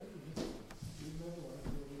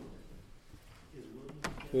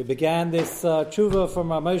We began this tshuva from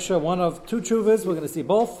Moshe, one of two tshuvas. We're going to see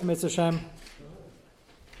both, Mitzvah Shem.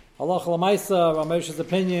 Halacha l'maisa, Moshe's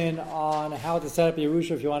opinion on how to set up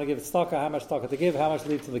Yerusha if you want to give tzedakah, how much tzedakah to give, how much to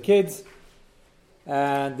leave to the kids.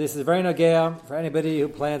 And this is very nogea for anybody who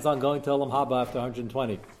plans on going to Olam Haba after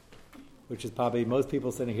 120, which is probably most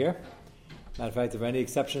people sitting here. Matter of fact, if there are any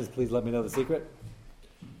exceptions, please let me know the secret.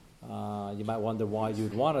 You might wonder why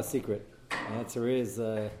you'd want a secret. The answer is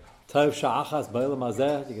Tov Sha'achas Ba'olam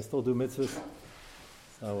Hazeh. You can still do mitzvahs.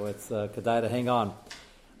 So it's kedai to hang on.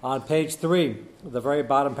 On page 3, the very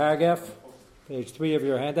bottom paragraph, page 3 of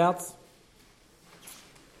your handouts.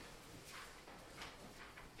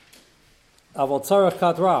 Avol Tzarech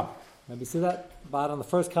Kadra. Maybe see that? Bottom, the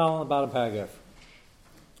first column, the bottom paragraph.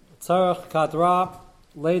 Tzarech Kadra.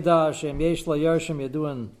 Leida Shem Yesh La Yershim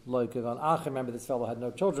Yaduin Lo Yikagon Achim. Remember, this fellow had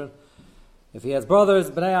no children. If he has brothers,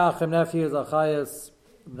 Bnei Achim, nephews, Achayas,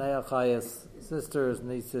 Bnei Achayas, sisters,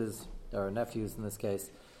 nieces, or nephews in this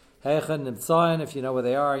case. Heichen Nimtzayin, if you know where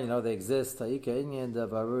they are, you know they exist. Ta'ika Inyan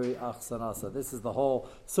Devarui Achsanasa. This is the whole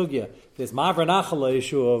sugya. This Mavra Nachala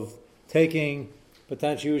issue of taking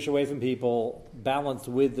potential Yerush away from people, balanced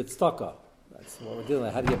with the tzedakah. That's what we're dealing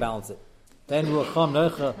with. How do you balance it? Then Ruacham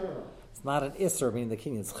Necha. It's not an Isser, meaning the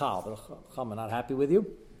king is Chal, but Chacham are not happy with you.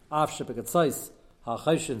 Av Shepikatzais,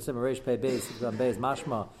 HaChayshin, Simaresh Pei Beis, Gam Beis,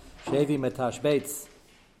 Mashma, Shevi Metash Beitz,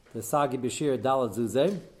 the Sagi Bashir, Dalat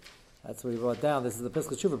Zuzeh. That's what he wrote down. This is the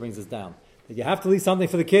Pesach Tshuva brings us down. That you have to leave something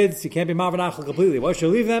for the kids. You can't be Mavanachal completely. Why should you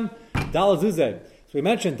leave them? Dalat Zuzeh. So we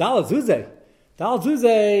mentioned Dalat Zuzeh. Dalat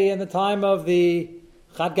Zuzeh in the time of the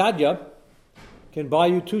Chad Gadya can buy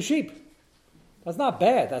you 2 sheep. That's not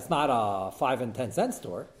bad. That's not a 5 and 10 cent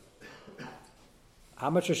store. How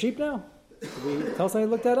much are sheep now? Did we tell somebody to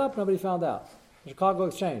look that up? Nobody found out. Chicago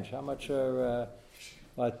Exchange. How much are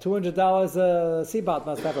 $200 a Seabot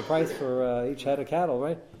must have a price for each head of cattle,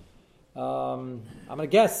 right? I'm going to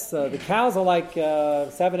guess the cows are like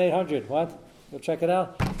 $700-800. What? Go check it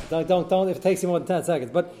out. Don't. If it takes you more than 10 seconds,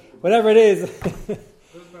 but whatever it is,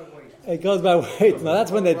 it goes by weight. Now that's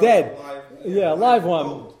when they're dead. Yeah, a live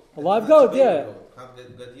one, a live goat. Yeah.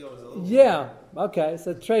 Yeah. Okay.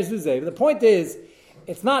 So Trey Zuzeh. The point is,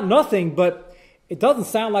 it's not nothing, but it doesn't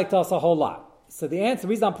sound like to us a whole lot. So the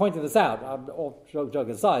reason I'm pointing this out, all joke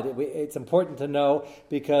aside, it's important to know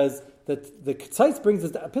because the Ktsaitz brings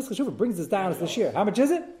us, Pesach Shuvah brings us down as this year. How much is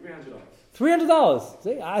it? $300.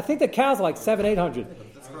 See, I think the cows are like $700-800.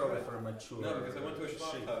 That's probably for a mature. No, because I went to a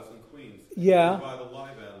shop house in Queens. Yeah. To buy the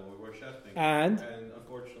live animal. We were shechting. And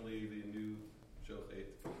unfortunately, the new shochet,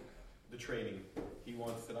 the training, he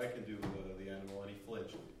wants that I can do the animal, and he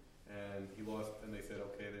flinched. And he lost, and they said,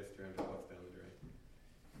 okay, there's $300 down the drain.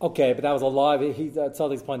 okay, but that was a live.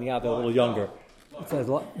 Something's pointing out they're a little younger. It says,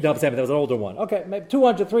 no, I'm saying that was an older one. Okay, maybe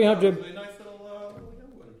 $200, $300. It was a nice little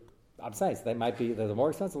young one. I'm saying so they might be. They're more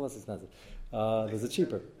expensive, or less expensive. There's a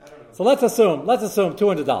cheaper. I don't know. So let's assume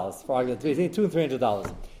 $200 for argument's sake, $200 and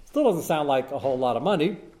 $300. Still doesn't sound like a whole lot of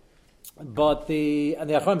money, but the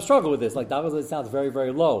Achronim struggle with this. Like that it sounds very,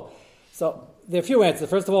 very low. So there are a few answers.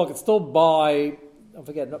 First of all, you could still buy. Don't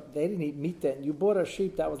forget, they didn't eat meat then. You bought a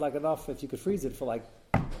sheep that was like enough if you could freeze it for like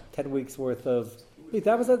 10 weeks worth of meat.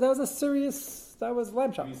 That was a serious. That was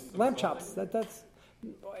lamb chops. Lamb chops. That's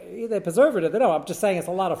they preserve it. They don't. I'm just saying it's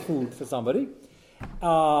a lot of food for somebody.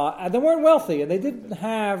 And they weren't wealthy, and they didn't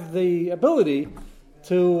have the ability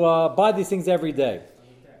to buy these things every day.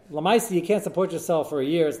 Lamaisi, you can't support yourself for a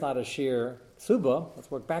year. It's not a sheer ksuba. Let's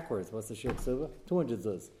work backwards. What's the sheer ksuba? 200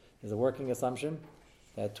 zuz. There's a working assumption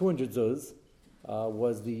that 200 zuz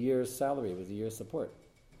was the year's salary, was the year's support.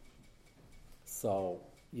 So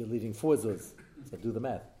you're leaving 4 zuz. So do the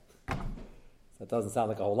math. That doesn't sound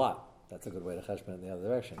like a whole lot. That's a good way to cheshbon in the other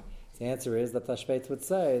direction. The answer is that Tashbetz would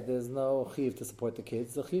say there's no chiv to support the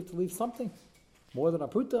kids. There's a chiv to leave something. More than a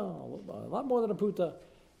pruta, a lot more than a pruta.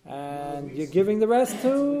 And you're giving the rest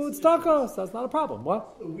to tzedakah, so that's not a problem.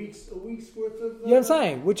 What? A week's worth of... Yeah, I'm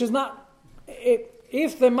saying, which is not...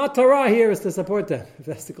 If the matara here is to support them, if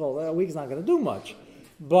that's the goal, a week's not going to do much.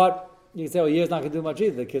 But you can say, well, a year's not going to do much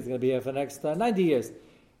either. The kid's going to be here for the next 90 years.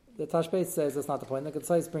 The Tashbetz says that's not the point. The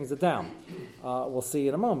Ketzais brings it down. We'll see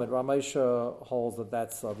in a moment. Ramesha holds that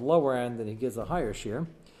that's the lower end and he gives a higher share.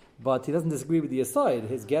 But he doesn't disagree with the aside.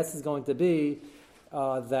 His guess is going to be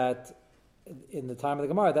that in the time of the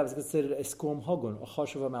Gemara, that was considered a skum hogun, a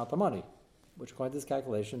choshev amount of money, which according to this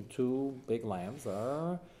calculation, 2 big lambs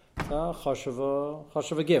are a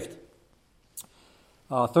choshev a gift.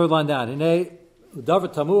 Third line down. Hinei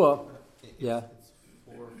udavar tamua. Yeah. It's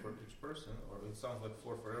 4 for each person, or it sounds like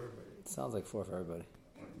 4 for everybody. It sounds like 4 for everybody.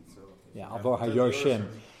 So Yeah, Alvar HaYorshim.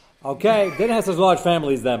 Okay, didn't have such large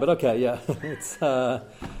families then, but okay, yeah. It's,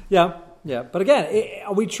 yeah. But again,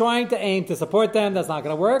 are we trying to aim to support them? That's not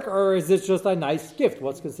going to work, or is this just a nice gift?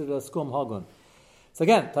 What's considered a skum hagun? So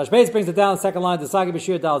again, Tashbeis brings it down, the second line, Desagi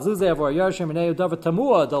Bashir Dal Zuzeh, Avor Yarshim, Meneu Davar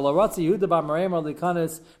Tamua, Dalaratzi, Yehuda Bar Marema,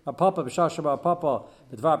 Likanis, Papa, Bashasha Bar Papa,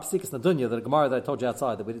 Bidvar Psikas Nadunya, the Gemara that I told you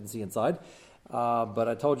outside, that we didn't see inside. But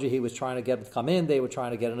I told you he was trying to get him to come in, they were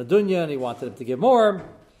trying to get in a dunya, and he wanted him to give more.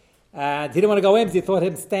 And he didn't want to go in because he thought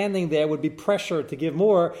him standing there would be pressure to give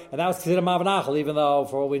more, and that was considered Mavanachal, even though,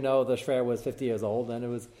 for all we know, the Shver was 50 years old, and it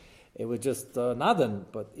was just Nadan.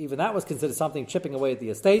 But even that was considered something chipping away at the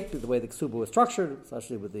estate, the way the Ksuba was structured,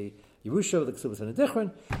 especially with the Yerusha, the Ksubas and the Dichrin.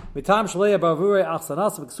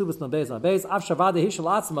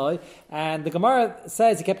 And the Gemara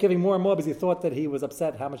says he kept giving more and more because he thought that he was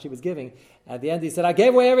upset how much he was giving. At the end he said, I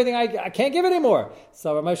gave away everything, I can't give any more.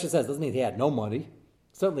 So Ramosha says, doesn't mean he had no money.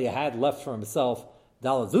 Certainly he had left for himself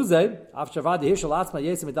Dal Zuzeh, after Vadi Hishal Atzma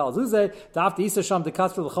Yesim Dal Zuzeh, after Isa Sham the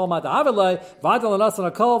Kasper L'Chol Havelei, Vadal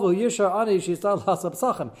Anasan Akol Yishar Ani Shistal Hasab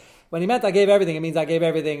Sachem. When he meant I gave everything, it means I gave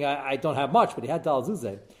everything. I don't have much, but he had Dal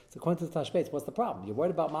Zuzeh. So according to the Tashbetz, what's the problem? You're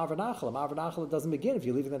worried about Ma'avar Nachal. Ma'avar Nachal doesn't begin if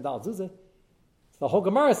you're leaving the Dal Zuzeh. So the whole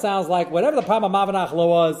Gemara sounds like whatever the problem of Ma'avar Nachal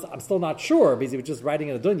was, I'm still not sure because he was just writing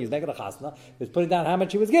in a dunya. He was making a chasna. He was putting down how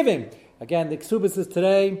much he was giving. Again, the Ksubas is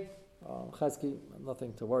today. Chesky,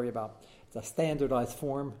 nothing to worry about. It's a standardized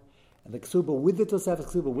form. And the ksuba with the Tosefes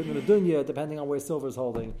ksuba, with the dunya, depending on where silver is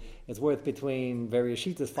holding, is worth between various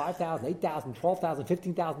sheetas $5,000, $8,000, $12,000,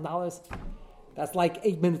 $15,000. That's like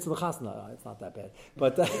 8 minutes of the chasna. It's not that bad,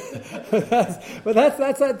 but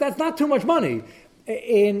that's not too much money.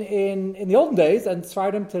 In the olden days, and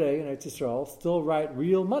Sfardim today in Eretz Yisrael still write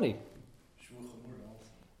real money.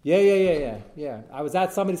 Yeah. I was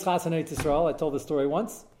at somebody's chasna in Eretz Yisrael. I told the story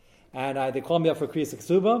once. And they called me up for Kriyas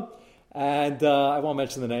Ksuba, and I won't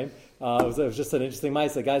mention the name. It was just an interesting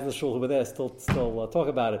mice. The guys in the shul who were there still talk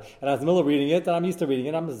about it. And I was in the middle of reading it, and I'm used to reading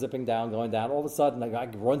it. I'm zipping down, going down. All of a sudden, the guy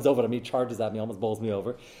runs over to me, charges at me, almost bowls me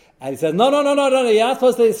over. And he says, no, you're not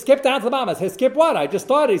supposed to skip down to the bottom. I said, skip what? I just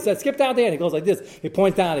started. He said, skip down there. And he goes like this. He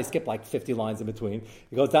points down. He skipped like 50 lines in between.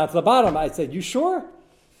 He goes down to the bottom. I said, you sure?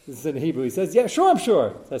 This is in Hebrew. He says, yeah, sure, I'm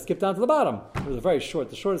sure. So I skipped down to the bottom. It was the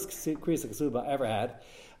shortest Kriyas Ksuba I ever had.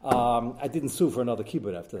 I didn't sue for another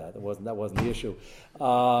kibbutz after that. That wasn't the issue.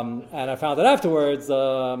 And I found out afterwards.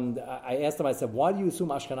 I asked him. I said, "Why do you assume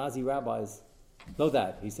Ashkenazi rabbis know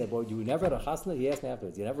that?" He said, "Well, you never read a chasna." He asked me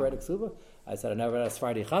afterwards, "You never read a ksuba?" I said, "I never read a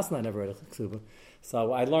Sephardi chasna. I never read a ksuba."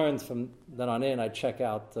 So I learned from then on in. I check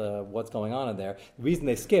out what's going on in there. The reason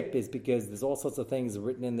they skip is because there's all sorts of things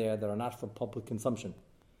written in there that are not for public consumption.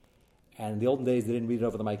 And in the olden days, they didn't read it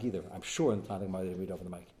over the mic either. I'm sure in the time they didn't read it over the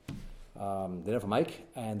mic. They didn't have a mic,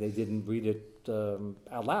 and they didn't read it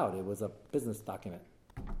out loud. It was a business document.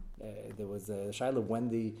 There was a shaila when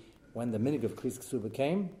the minig of Kriyas Ksuba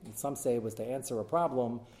came. Some say it was to answer a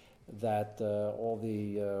problem that all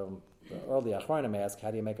the early Achronim asked: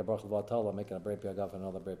 how do you make a bracha v'atala, making a breit b'yagav and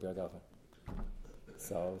another breit b'yagav?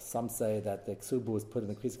 So some say that the Ksuba was put in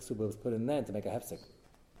the Kriyas Ksuba was put in then to make a hefsek.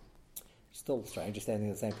 Still strange, you're standing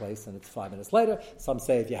in the same place, and it's 5 minutes later. Some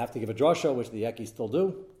say if you have to give a drasha, which the Yekis still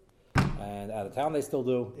do. And out of town they still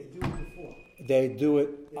do. They do it before. They do it.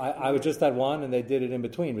 I was just at one, and they did it in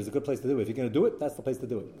between. It was a good place to do it. If you're going to do it, that's the place to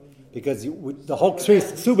do it. Because the whole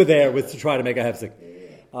Ksuba there was to try to make a hefsek.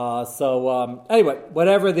 Anyway,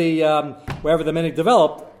 wherever the minig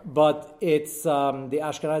developed, but it's the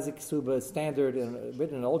Ashkenazi Ksuba standard,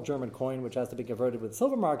 written in an old German coin, which has to be converted with the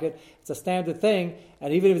silver market. It's a standard thing,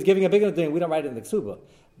 and even if it's giving a bigger thing, we don't write it in the Ksuba.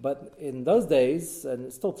 But in those days,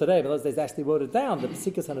 and still today, but those days actually wrote it down, the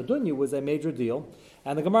Psikas and Adunya was a major deal.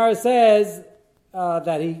 And the Gemara says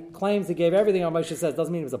that he claims he gave everything, or Moshe says,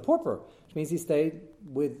 doesn't mean he was a pauper, which means he stayed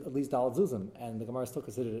with at least Dal Zuzim, and the Gemara still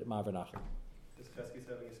considered it Ma'avar Nachal. Is Chesky's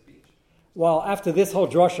having a speech? Well, after this whole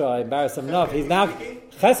drasha, I embarrassed him enough.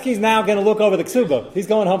 Chesky's now going to look over the Ksuba. He's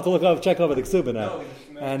going home to check over the Ksuba now.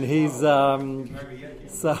 And he's,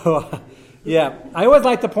 yeah, I always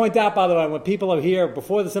like to point out, by the way, when people are here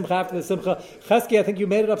before the simcha, after the simcha, Chesky, I think you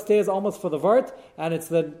made it upstairs almost for the vert, and it's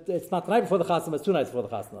not the night before the chasna, it's 2 nights before the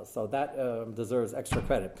chasna, so that deserves extra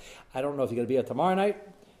credit. I don't know if you're going to be here tomorrow night,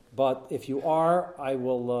 but if you are, I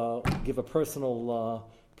will give a personally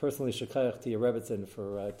shekayach to your Rebbetzin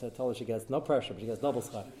for to tell her she gets no pressure, but she gets double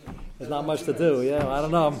schach. There's not much to do. Yeah, I don't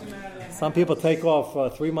know. Some people take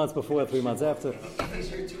off 3 months before, 3 months after. He's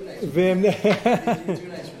here 2 nights.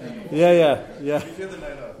 Yeah.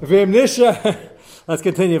 Vim nisha. Let's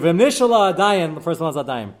continue. Vim nisha la adayin. The first one's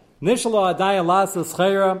adayin. Nisha la adayin lasus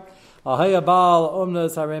chayra. Ahaya baal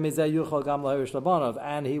umnas haremizeh yuchal gam lahirish labanov.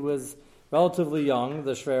 And he was relatively young,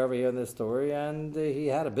 the Shver over here in this story, and he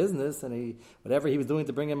had a business, and whatever he was doing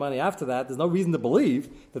to bring in money after that, there's no reason to believe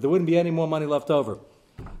that there wouldn't be any more money left over.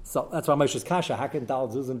 So that's why Moshe's Kasha, how can Dal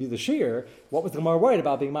Zuzim be the shear? What was the Gemara worried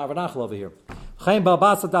about being Ma'av Nachal over here? Chaim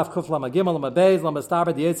Balbasa Daf Kuf Lama Gimel Lama Beis Lama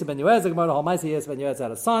Staber Dietze Ben Yoez. The Gemara the whole Ma'aseh Yes Ben Yoez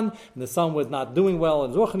had a son, and the son was not doing well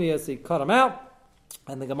in Ruchnius, so he cut him out.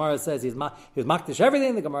 And the Gemara says he was makdish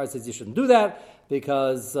everything. The Gemara says you shouldn't do that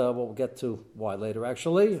because we'll get to why later.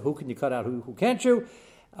 Actually, who can you cut out? Who can't you?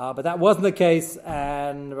 But that wasn't the case.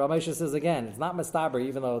 And Ramesha says again, it's not mistaber.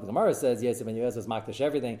 Even though the Gemara says yes, when Yoez was makdish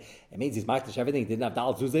everything, it means he's makdish everything. He didn't have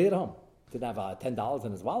dal zuzeh at home. Didn't have $10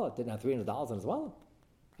 in his wallet. Didn't have $300 in his wallet.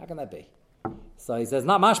 How can that be? So he says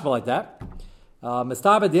not mashma like that.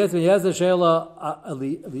 Mistaber dietz ben Yezer sheila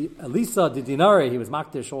Elisa didinari. He was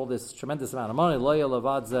makdish all this tremendous amount of money. Loya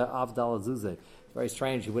levadze av dal zuzeh. Very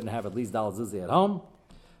strange. He wouldn't have at least dal zuzeh at home.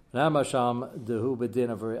 And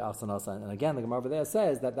again, the Gemara over there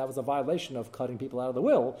says that was a violation of cutting people out of the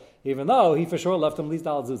will, even though he for sure left them at least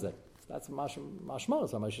dal zuzeh. So that's mashmos.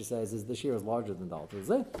 So Moshe says is the shear is larger than dal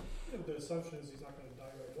zuzeh. Yeah, the assumption is he's not going to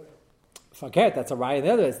die right away. Forget that's a riot.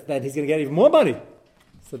 The other that he's going to get even more money.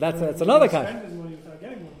 So that's another kind. Spend his money without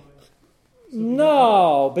getting more money. So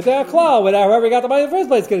No, but they're close. Whoever he got the money in the first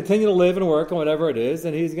place is going to continue to live and work and whatever it is,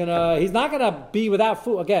 and he's not gonna be without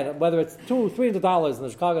food again. Whether it's $200-$300 in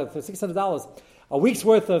Chicago for $600, a week's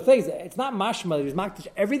worth of things. It's not mashma. He was makdish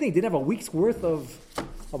everything. He didn't have a week's worth of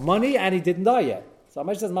money, and he didn't die yet. So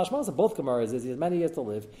Amish says mashma. So both Gemaras is he has many years to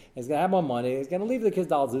live. He's going to have more money. He's going to leave the kids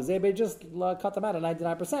dal zuzeh, but he just cut them out at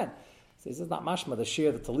 99%. So he says not mashma. The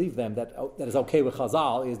shear that to leave them that is okay with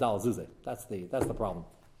Chazal is dal zuzeh. That's the problem.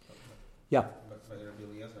 Yeah. But for Rabbi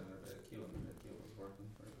Eliezer, Rabbi Akiva was working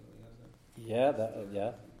for Rabbi Eliezer.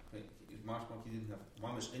 Yeah. Mashma, he didn't have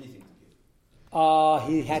mamish anything to give.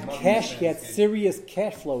 He had cash. He had serious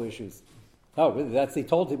cash flow issues. Oh, really? He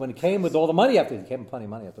told him when he came with all the money afterwards. He came with plenty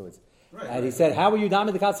of money afterwards. Right, he said, "How were you down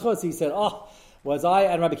the katzchos?" He said, was I?"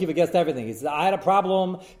 And Rabbi Akiva guessed everything. He said, "I had a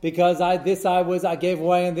problem because I gave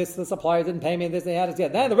away, and this the supplier didn't pay me, and this they had it. Yeah,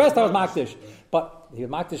 then the rest I was makdish." But he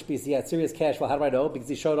was makdish because he had serious cash. Well, how do I know? Because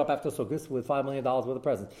he showed up after Sukkot with $5 million worth of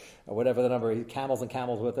presents, or whatever the number. Camels and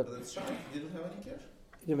camels worth of. But it's shocking. He didn't have any cash.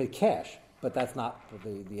 He didn't have cash, but that's not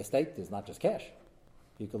the estate. Is not just cash.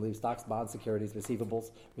 You can leave stocks, bonds, securities,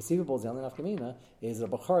 receivables. Receivables, the only nafkamina is a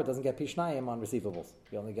bachar doesn't get pishnayim on receivables.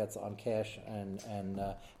 He only gets on cash and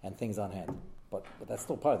things on hand. But that's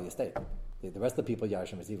still part of the estate. The rest of the people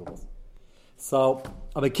yarshim receivables. So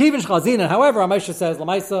Mekivin Shchazina, however, Amesha says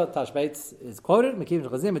Lamaisa Tashbeitz is quoted. Mekivin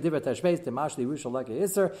Shchazina Medivra Tashbeitz Dimashli Rushal Leke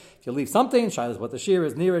Isser. If you leave something, Shailas what the shear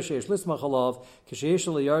is Nira Sheish Lisma Chalav Kisheish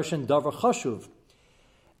Yarshin Davar Chashuv.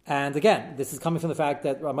 And again, this is coming from the fact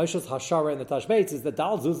that Ramosha's Hashara in the Tashbeitz is that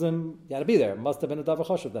Dal Zuzim had to be there. It must have been a Davar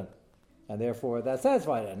Chashuv then. And therefore that's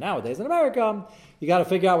satisfied. And nowadays in America, you got to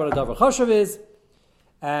figure out what a Davar Chashuv is.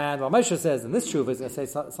 And Ramosha says in this tshuva, he's going to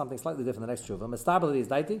say something slightly different than the next tshuva. Mestabili is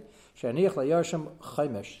daiti, she'aniach la'yarshim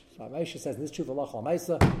chaymesh. So Ramosha says in this tshuva, lach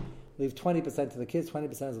l'maisa, leave 20% to the kids,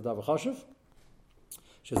 20% is a Davar Chashuv.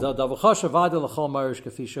 She'zel Davar Chashuv v'adil l'chol marish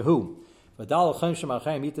kafi shehu. And the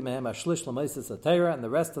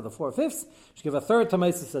rest of the 4/5 should give a third to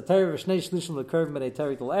Meises Satera, Vishnei Shlishim L'Kurv Menei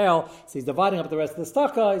Terital El. So he's dividing up the rest of the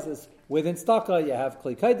staka. He says within staka you have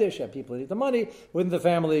Kli Kaidish, you have people who need the money. Within the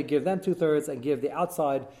family, give them 2/3 and give the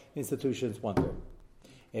outside institutions 1/3.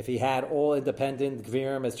 If he had all independent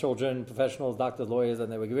Gvirim as children, professionals, doctors, lawyers, and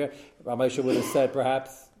they were Gvir, Ramesha would have said he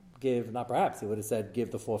would have said give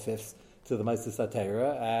the 4/5 to the Meises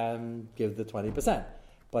Satera and give the 20%.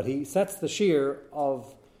 But he sets the shear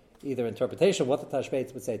of either interpretation of what the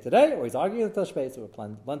Tashbeitz would say today, or he's arguing the Tashbeitz, or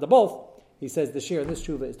blend of both. He says the shear in this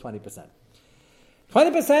tshuva is 20%.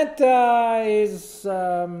 20% is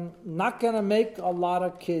not going to make a lot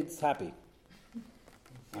of kids happy.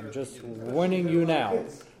 I'm just warning you now.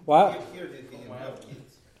 What?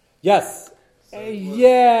 Yes.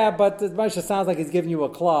 But the Moshe sounds like he's giving you a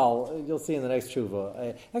klal. You'll see in the next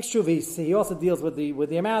tshuva. Next tshuva, he also deals with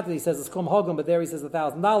the amount, and he says it's kum hogum, but there he says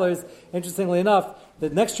 $1,000. Interestingly enough, the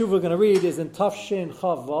next tshuva we're going to read is in Tafshin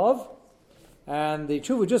Chavav, and the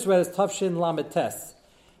tshuva we just read is Tafshin Lamed Tes.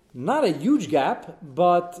 Not a huge gap,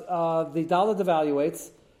 but the dollar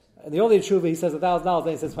devaluates. In the earlier tshuva, he says $1,000,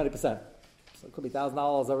 then he says 20%. So it could be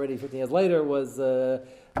 $1,000 already. 15 years later was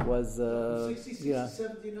 60,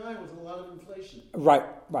 79 was a lot of inflation. Right.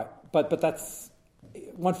 But that's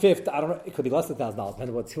 1/5. I don't know. It could be less than $1,000,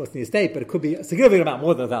 depending on what's in the estate. But it could be a significant amount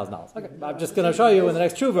more than $1,000. Okay, I'm just going to show you in the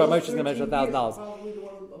next tshuva. I'm just going to mention $1,000.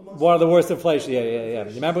 One of the worst inflation. Yeah.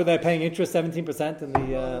 You remember when they were paying interest 17% in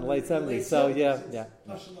the late 70s? So yeah.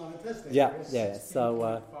 So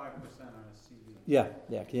 5% on Yeah.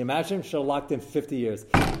 Can you imagine? Should have locked in 50 years.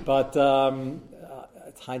 But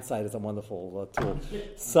hindsight is a wonderful tool.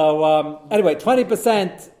 So anyway,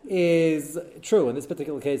 20% is true. In this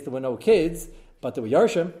particular case, there were no kids, but there were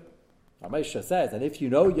Yarshim. Ramesha says, and if you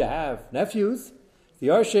know you have nephews, the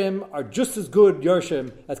Yarshim are just as good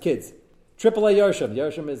Yarshim as kids. AAA Yarshim.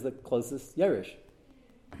 Yarshim is the closest Yerush.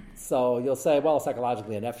 So you'll say, well,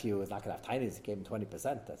 psychologically, a nephew is not going to have tinies. You gave him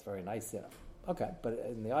 20%. That's very nice, Okay, but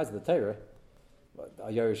in the eyes of the Torah,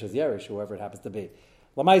 a Yerush is Yerush, whoever it happens to be.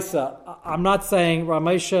 Lamaisa, I'm not saying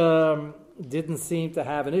Ramesha didn't seem to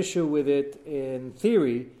have an issue with it in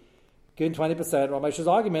theory. Giving 20%, Ramesha's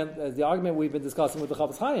argument, as the argument we've been discussing with the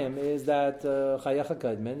Chafetz Chaim, is that Chayecha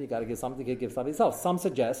Kedmin, you got to give something to give somebody else. Some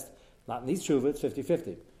suggest, not in these Shuvah, it's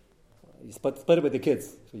 50-50. You split it with the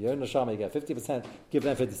kids. So you're in the Neshama, you get 50%, give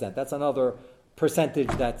them 50%. That's another percentage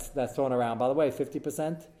that's thrown around. By the way,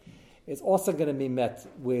 50% is also going to be met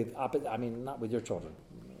with, not with your children.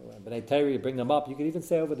 B'nai Torah, you bring them up. You could even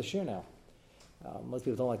say over the shir now. Most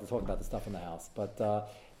people don't like to talk about the stuff in the house, but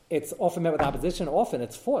it's often met with opposition. Often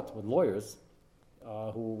it's fought with lawyers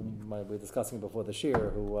who we were discussing before the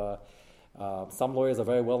shir. Who some lawyers are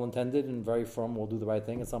very well intended and very firm, will do the right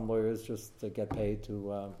thing, and some lawyers just get paid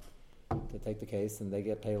to take the case, and they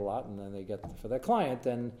get paid a lot, and then they get for their client.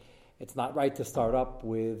 And it's not right to start up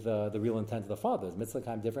with the real intent of the fathers. Mitzvah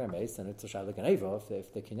kaim divrei emes, and it's a shayla ganeva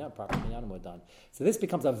if the proper kinyanim were done. So this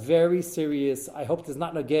becomes a very serious. I hope there's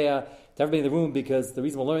not nageya to everybody in the room, because the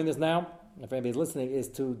reason we're learning this now, if anybody's listening, is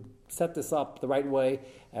to set this up the right way,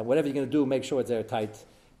 and whatever you're going to do, make sure it's airtight.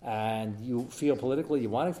 And you feel politically, you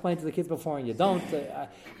want to explain to the kids before, and you don't.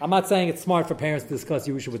 I'm not saying it's smart for parents to discuss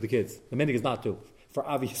Yerusha with the kids. The minhag is not to, for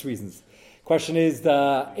obvious reasons. Question is,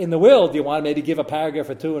 in the will, do you want to maybe give a paragraph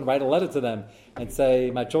or two and write a letter to them and say,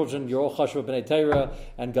 my children, you're all chashuv b'nei Torah,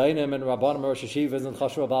 and gainim and rabbanim rosh yeshivas and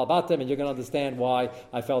chashuv b'al batim, and you're going to understand why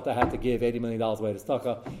I felt I had to give $80 million away to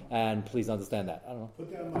tzedakah, and please understand that. I don't know.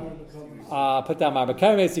 Put down Marba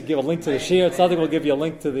Kermes. You give a link to the shir. Tzaddik will give you a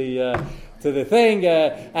link to the thing.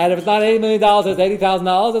 And if it's not $80 million, it's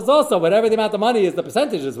 $80,000. It's also whatever the amount of money is. The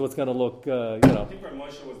percentage is what's going to look. I think Rav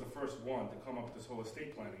Moshe was the first one to come up with this whole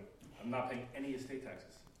estate planning. I'm not paying any estate taxes.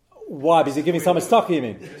 Why? Because you're giving so much stock, you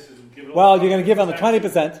mean? Well, you're going to give on the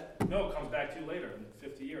 20%. No, it comes back to you later in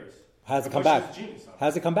 50 years. How does it come back? How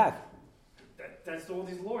does it come back? That's all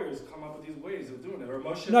these lawyers come up with these ways of doing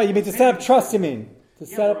it. No, you mean to set up trust, you mean?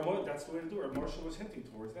 That's the way to do it. Moshe was hinting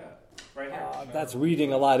towards that. Right here. That's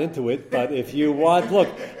reading a lot into it, but if you want, look,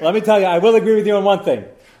 let me tell you, I will agree with you on one thing.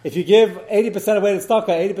 If you give 80% away to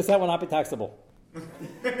tzedakah, 80% will not be taxable.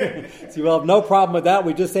 So you will have no problem with that.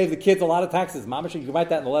 We just saved the kids a lot of taxes. Mamash, you can write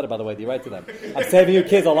that in the letter, by the way. Do you write to them? I'm saving your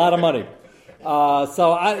kids a lot of money.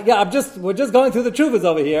 We're just going through the chuvas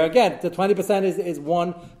over here. Again, the 20% is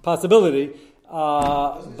one possibility.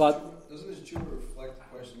 Doesn't this chuva reflect the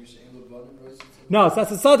question you're saying Labanim versus? No, so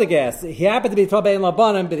that's a Sodagas. He happened to be talking about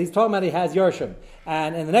Labanim, but he's talking about he has Yershim.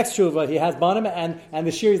 And in the next chuva, he has Banim, and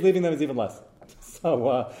the shir he's leaving them is even less.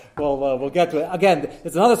 So we'll get to it. Again,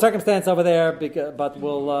 there's another circumstance over there, but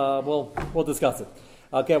we'll discuss it.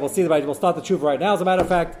 Okay, we'll see we'll start the tshuva right now. As a matter of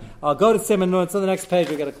fact, I'll go to Siman Nun. It's on the next page.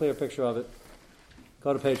 We get a clear picture of it.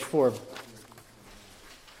 Go to page 4.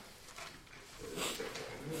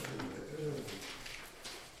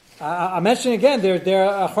 I'm mentioning again, there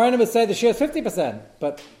are Achronim who say the share is 50%,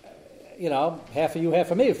 but half of you,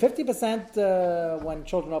 half of me. 50% when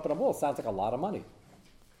children open a wall sounds like a lot of money.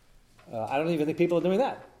 I don't even think people are doing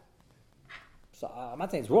that. So I'm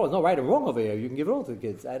not saying it's wrong. There's no right or wrong over here. You can give it all to the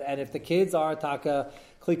kids. And if the kids are taka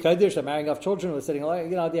kli kaddish, they're marrying off children who are sitting,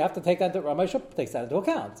 you have to take that into Ramesha takes that into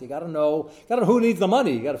account. So you got to know who needs the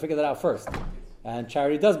money. You got to figure that out first. And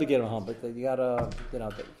charity does begin at home, but you got to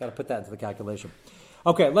put that into the calculation.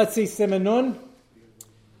 Okay, let's see Siman Nun.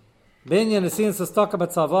 Binyan nesin sastaka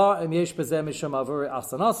batzava em yesh bezeh mishum avuri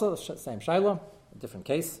asanasa. Same shayla, a different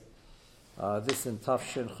case. This in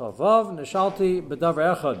Tafshin Chavav, Nishalti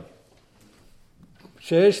B'davar Echad.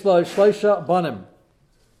 Sheish lo shleisha banim.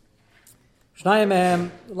 Shnayim mehem.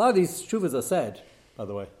 A lot of these chuvas are said, by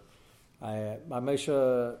the way. Moshe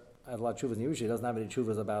had a lot of chuvas in Yerusha. He doesn't have any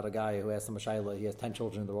chuvas about a guy who has some shayla. He has 10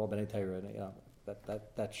 children. They're all b'nei Torah.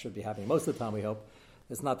 That should be happening most of the time. We hope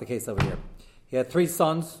it's not the case over here. He had 3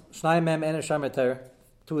 sons. Shnayim mehem ene shamer Torah.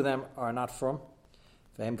 2 of them are not from.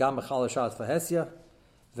 Ve'em gam mechal shas v'hesya.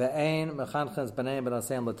 Ve'ein mechanchens b'neim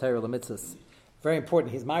b'naseim l'Torah l'mitzvos. Very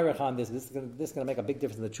important. He's myrich on this. This is going to make a big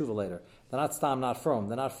difference in the tshuva later. They're not stam, not from.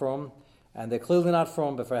 They're not from, and they're clearly not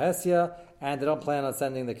from. But for Hesia, and they don't plan on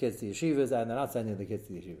sending the kids to yeshivas, and they're not sending the kids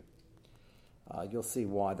to yeshiva. You'll see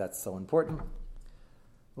why that's so important.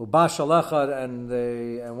 Ubash Alechad,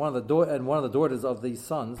 and one of the daughters of these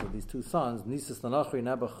sons, of these two sons, Nisus Nanachri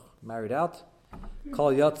Nebuch married out.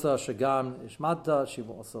 Kol Yatza Shagam Ishmadda, she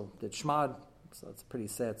also did Shmad, so it's a pretty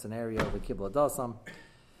sad scenario of the Kibbutz Dasam.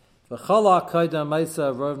 V'chala Kaida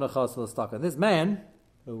Maisa Rov Nachas L'Staka. This man,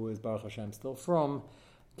 who is Baruch Hashem still from,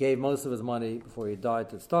 gave most of his money before he died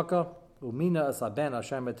to Staka. Umina Asaben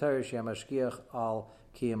Hashem B'Terish Yamashkiach Al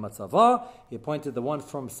Kiyam Matzava. He appointed the one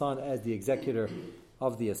from son as the executor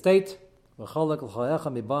of the estate. V'chalak L'chayecha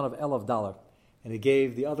Miban of $11. And he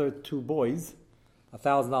gave the other two boys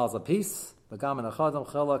 $1,000 apiece. V'gam and Achadam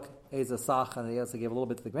Chalak Eza Sach, and he also gave a little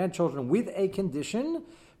bit to the grandchildren with a condition.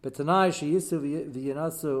 But Tanai Sheyisu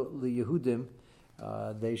V'yanasu L'Yehudim,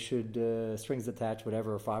 they should, strings attached,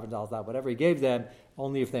 whatever, $500 out, whatever he gave them,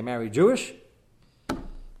 only if they marry Jewish.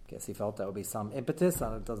 Guess he felt that would be some impetus.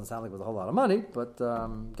 It doesn't sound like it was a whole lot of money, but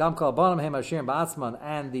Gam Kal Banam Hem Ashir Ba'atzman,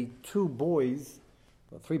 and the two boys,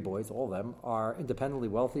 well, three boys, all of them, are independently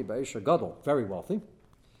wealthy, Ba'isha Gadol, very wealthy.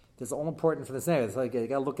 This is all important for the scenario. It's like you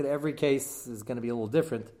got to look at every case, is going to be a little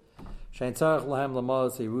different. Shein Tzarech Lahem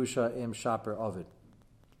Lamaz Yerusha Im Shaper Ovid.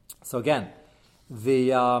 So again,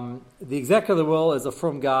 the executor of the will is a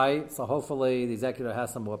frum guy, so hopefully the executor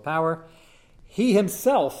has some more power. He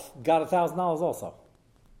himself got $1,000 also.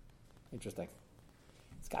 Interesting.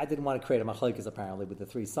 This guy didn't want to create a machlekes apparently with the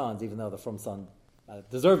three sons, even though the frum son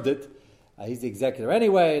deserved it. He's the executor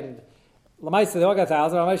anyway, and Lamaisa, they all got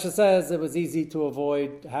 1,000. Ramesha says it was easy to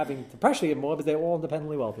avoid having to pressure him more because they were all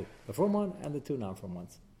independently wealthy. The frum one and the two non-frum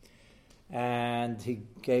ones. And he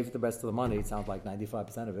gave the rest of the money, it sounds like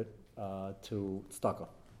 95% of it, to Staka.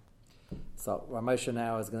 So Ramesha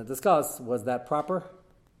now is going to discuss, was that proper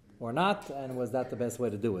or not, and was that the best way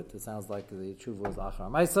to do it? It sounds like the tshuva was Achar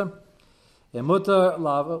Ramesha. Emutar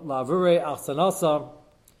lavure achsanasa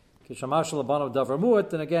kishamash labanav davar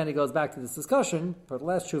mu'at. And again, he goes back to this discussion. For the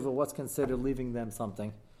last tshuva, what's considered leaving them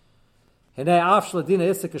something? Hinei af shladina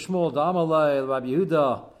isik shmuel da'amalei Rabbi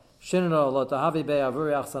Yehuda shinano lo tahavi be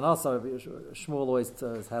avure achsanasa. Shmuel always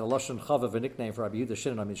had a lashon chavav, a nickname for Rabbi Yehuda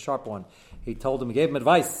shinano, means sharp one. He told him, he gave him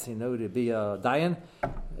advice. He knew to be a dayan.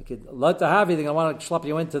 Lo tahavi, they're going to want to schlep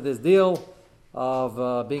you into this deal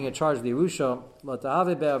of being in charge of the Yerusha.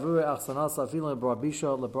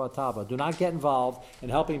 Do not get involved in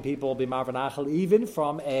helping people be marvanachal, even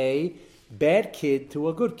from a bad kid to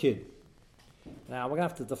a good kid. Now we're going to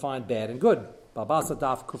have to define bad and good. Babasa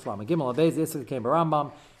daf kuflam gimel abez yisik came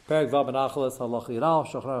Rambam perek vav benachalas halach yiral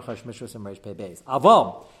shochar chash mishus and reish pei beis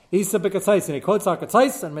aval isa bekatzais, and he quotes our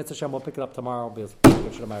katzais, and Mitzvah Shem will pick it up tomorrow because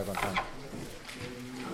we should have on time.